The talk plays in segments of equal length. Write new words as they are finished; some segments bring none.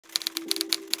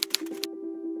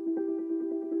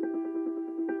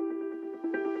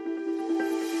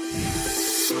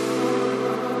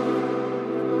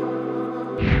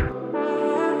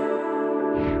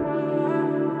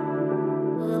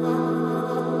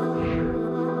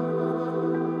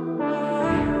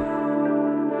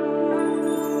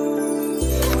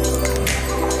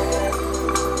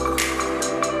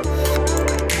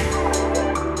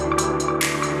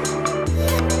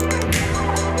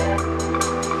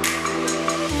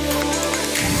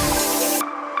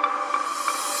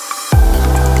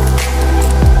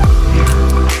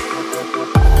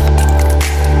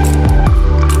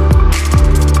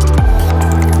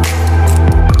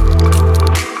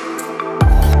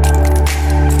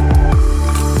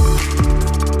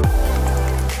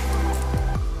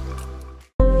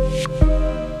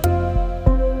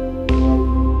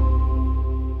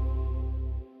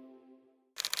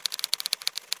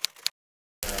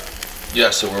Yeah,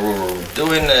 so we're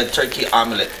doing a turkey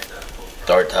omelet.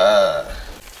 Torta.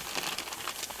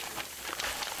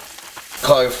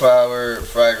 Cauliflower,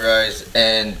 fried rice,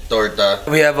 and torta.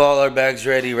 We have all our bags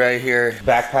ready right here.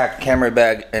 Backpack, camera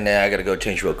bag, and then I gotta go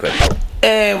change real quick.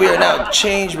 And we are now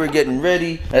changed. We're getting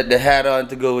ready. Had the hat on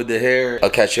to go with the hair.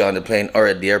 I'll catch you on the plane or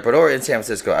at the airport or in San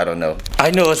Francisco. I don't know. I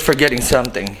know I was forgetting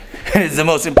something. It's the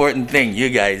most important thing,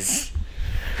 you guys.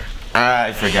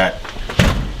 I forgot.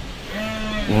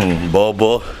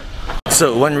 Bobo.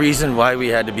 So one reason why we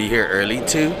had to be here early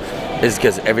too is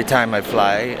because every time I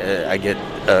fly,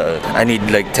 I need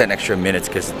like 10 extra minutes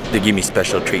because they give me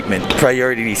special treatment.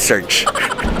 Priority search.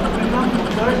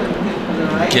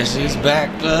 Guess who's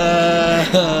back?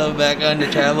 Back on the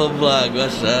travel vlog.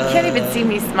 What's up? You can't even see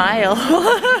me smile.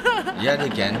 Yeah, they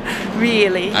can.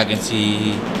 Really? I can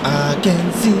see you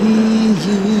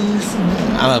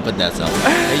smile. I'm gonna put that song.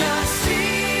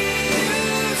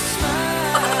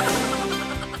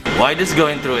 Why does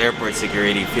going through airport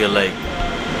security feel like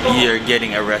you're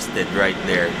getting arrested right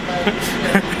there?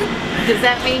 Does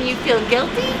that mean you feel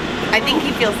guilty? I think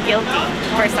he feels guilty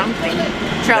for something.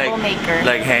 Troublemaker.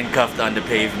 Like handcuffed on the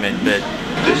pavement, but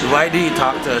why do you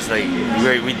talk to us like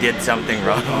we did something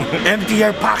wrong? Empty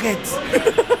your pockets!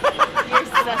 You're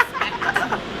suspect.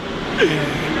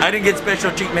 I didn't get special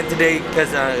treatment today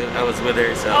because I was with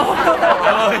her, so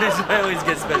I always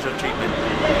get special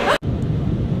treatment.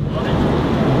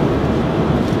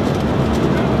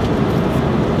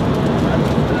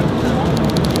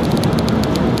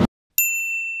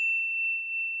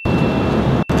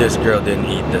 This girl didn't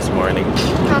eat this morning.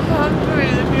 I'm hungry,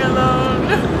 leave me alone.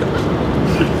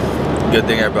 Good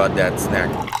thing I brought that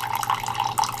snack.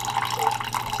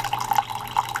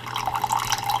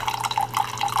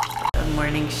 Good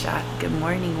morning, shot. Good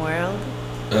morning, world.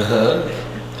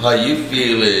 How you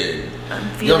feeling?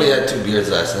 You only had 2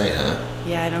 beers last night, huh?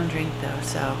 Yeah, I don't drink though,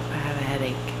 so I have a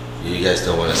headache. You guys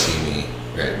don't want to see me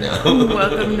right now.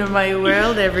 Welcome to my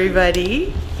world,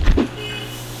 everybody.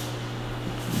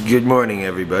 Good morning,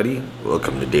 everybody.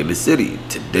 Welcome to Daly City.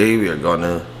 Today we are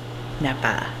gonna...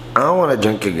 Napa. I don't want to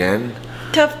drink again.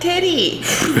 Tough titty.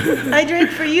 I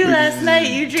drank for you last night.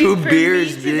 You drink 2 for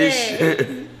beers, me today.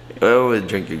 bitch. I don't want to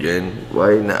drink again.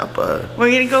 Why Napa?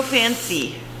 We're gonna go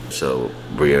fancy. So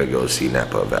we're gonna go see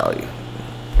Napa Valley.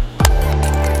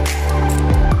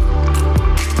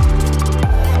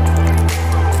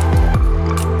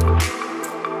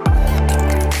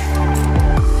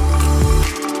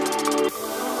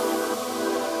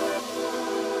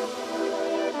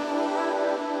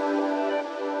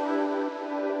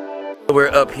 We're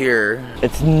up here.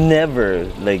 It's never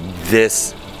like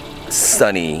this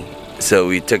sunny, so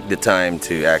we took the time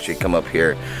to actually come up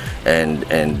here and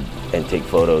take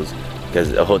photos, because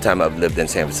the whole time I've lived in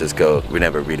San Francisco, we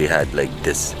never really had like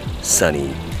this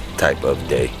sunny type of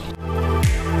day.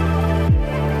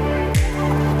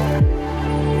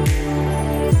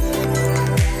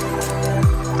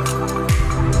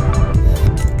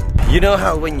 You know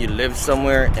how when you live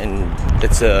somewhere and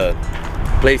it's a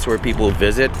place where people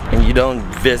visit and you don't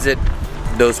visit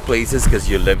those places because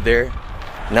you live there?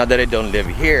 Now that I don't live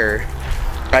here,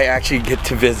 I actually get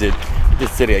to visit the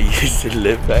city I used to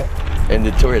live at and the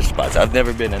tourist spots. I've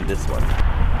never been in this one.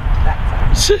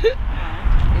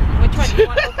 Which one? You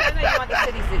want Oakland or you want the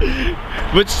city?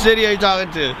 Which city are you talking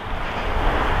to?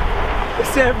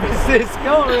 San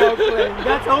Francisco or Oakland?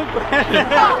 That's Oakland.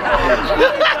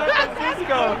 San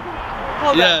Francisco.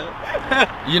 Yeah.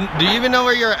 Do you even know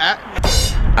where you're at?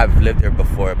 I've lived there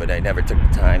before, but I never took the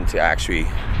time to actually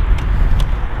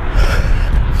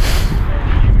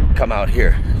come out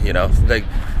here, you know? Like,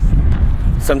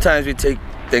 sometimes we take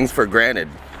things for granted.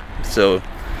 So,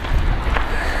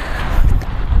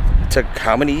 it took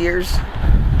how many years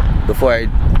before I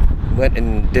went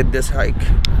and did this hike?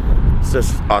 It's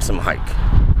just an awesome hike.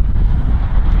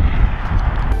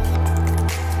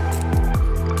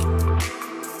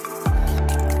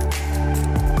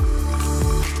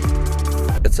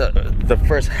 It's the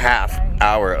first half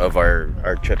hour of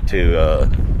our trip to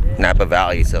Napa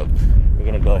Valley, so we're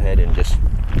gonna go ahead and just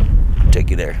take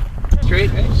you there.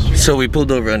 Straight, right? So we pulled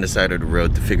over on the side of the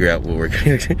road to figure out what we're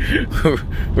gonna,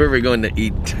 where we're going to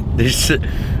eat. There's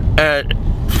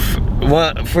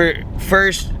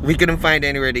first we couldn't find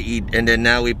anywhere to eat, and then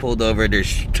now we pulled over.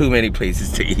 There's too many places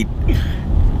to eat.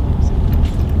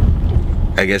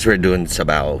 I guess we're doing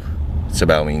sabaw.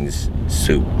 Sabaw means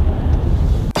soup.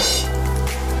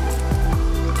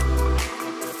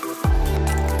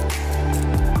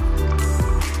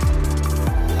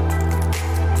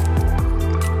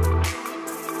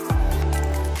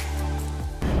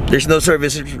 There's no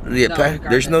service. Yeah, No,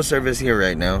 there's no service here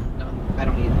right now. No, I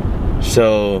don't need it.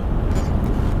 So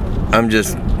I'm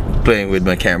just playing with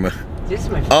my camera. This is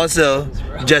my Also,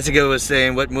 Jessica was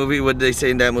saying, what movie? What did they say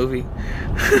in that movie?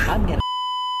 I'm gonna.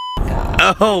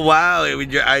 Oh wow,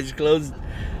 with your eyes closed.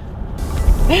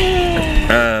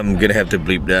 I'm gonna have to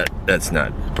bleep that. That's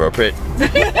not appropriate.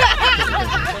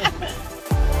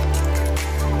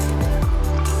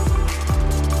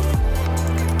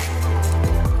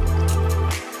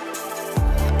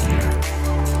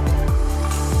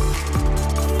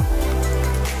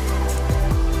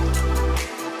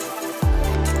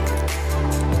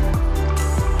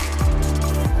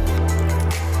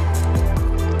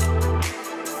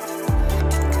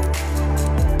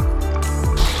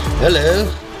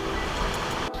 Hello.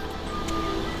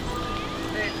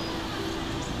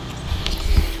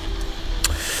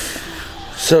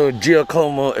 So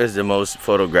Giacomo is the most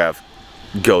photographed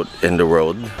goat in the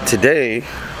world. Today,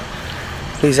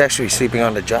 he's actually sleeping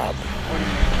on the job.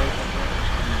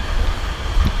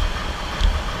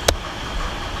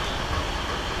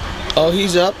 Oh,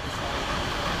 he's up.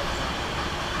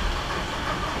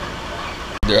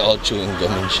 They're all chewing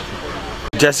gum and shit.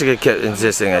 Jessica kept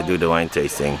insisting I do the wine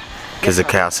tasting because the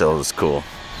castle is cool.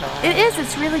 It is.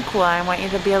 It's really cool. I want you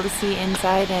to be able to see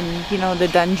inside and, you know, the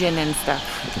dungeon and stuff.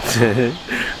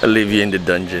 I'll leave you in the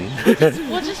dungeon.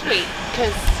 We'll just wait,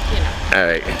 because, you know.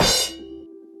 Alright.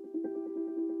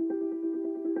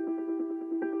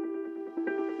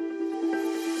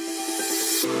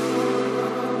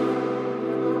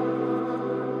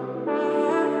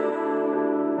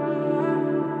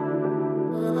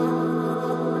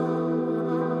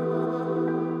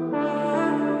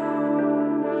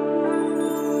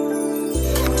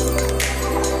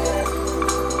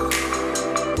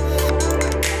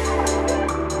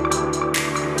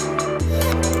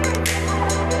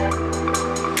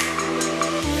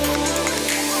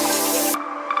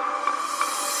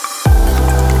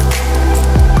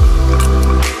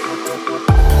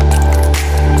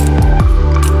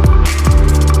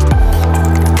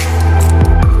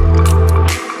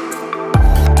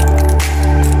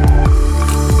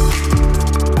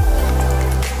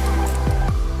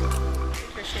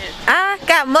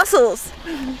 Muscles.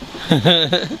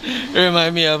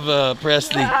 Remind me of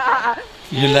Presley.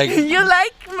 You like?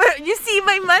 You see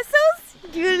my muscles?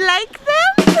 Do you like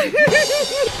them?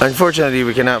 Unfortunately,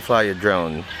 we cannot fly a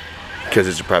drone because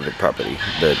it's a private property.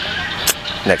 But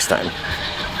next time.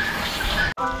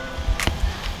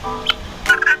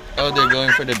 Oh, they're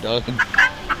going for the dog.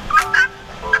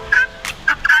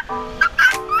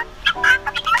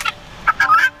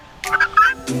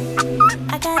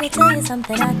 I gotta tell you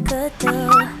something I could do.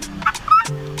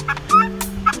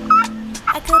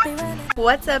 I could be running.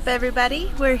 What's up,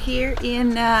 everybody? We're here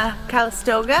in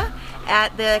Calistoga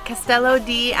at the Castello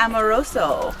di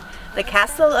Amorosa, the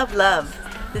Castle of Love.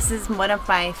 This is one of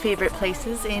my favorite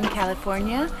places in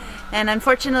California, and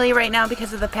unfortunately right now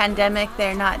because of the pandemic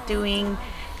they're not doing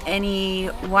any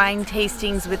wine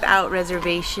tastings without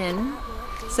reservation.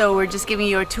 So we're just giving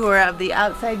you a tour of the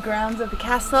outside grounds of the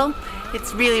castle.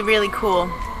 It's really, really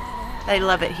cool. I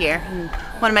love it here. And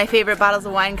one of my favorite bottles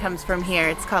of wine comes from here.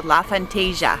 It's called La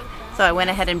Fantasia. So I went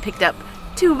ahead and picked up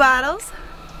 2 bottles.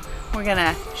 We're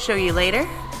gonna show you later.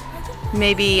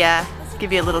 Maybe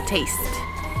give you a little taste.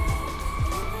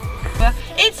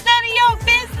 It's none of your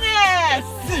business!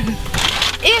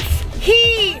 If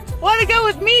he wanna go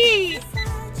with me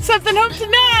something home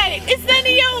tonight, it's none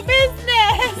of your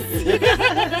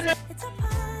business!